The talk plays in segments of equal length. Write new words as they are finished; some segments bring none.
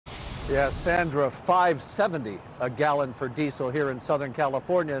Yeah, Sandra, $5.70 a gallon for diesel here in Southern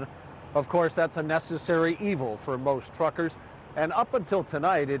California. Of course, that's a necessary evil for most truckers. And up until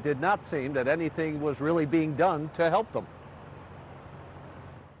tonight, it did not seem that anything was really being done to help them.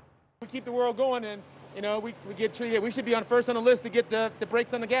 We keep the world going, and we get treated. We should be on first on the list to get the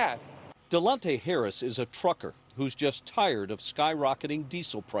brakes on the gas. Delonte Harris is a trucker who's just tired of skyrocketing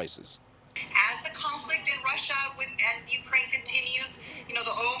diesel prices. As the conflict in Russia and Ukraine continues, the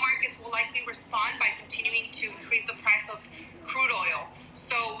oil markets will likely respond by continuing to increase the price of crude oil.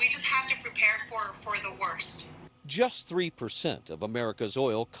 So we just have to prepare for the worst. Just 3% of America's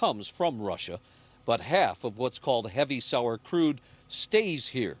oil comes from Russia, but half of what's called heavy sour crude stays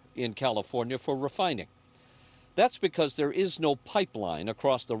here in California for refining. That's because there is no pipeline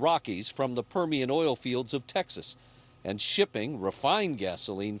across the Rockies from the Permian oil fields of Texas, and shipping refined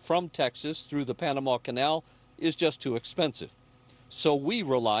gasoline from Texas through the Panama Canal is just too expensive. So we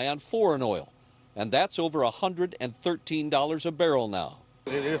rely on foreign oil, and that's over $113 a barrel now.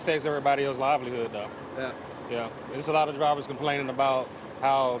 It affects everybody else's livelihood, though. Yeah. There's a lot of drivers complaining about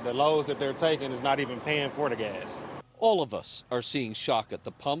how the loads that they're taking is not even paying for the gas. All of us are seeing shock at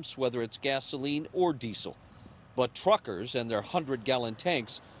the pumps, whether it's gasoline or diesel. But truckers and their 100-gallon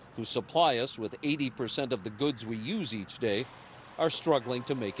tanks, who supply us with 80% of the goods we use each day, are struggling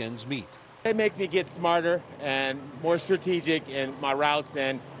to make ends meet. It makes me get smarter and more strategic in my routes,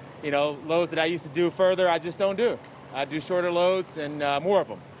 and loads that I used to do further, I just don't do. I do shorter loads and more of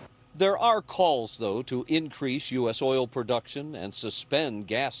them. There are calls, though, to increase U.S. oil production and suspend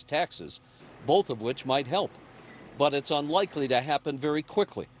gas taxes, both of which might help. But it's unlikely to happen very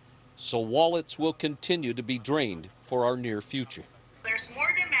quickly, so wallets will continue to be drained for our near future. There's more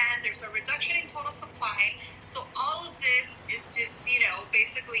demand, there's a reduction in total supply, so all of this is just,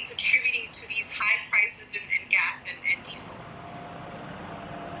 basically contributing to these high prices in gas and diesel.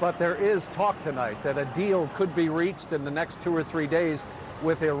 But there is talk tonight that a deal could be reached in the next 2 or 3 days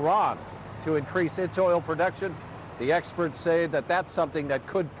with Iran to increase its oil production. The experts say that that's something that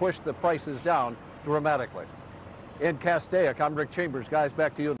could push the prices down dramatically. In Castaic, I'm Rick Chambers. Guys,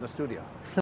 back to you in the studio.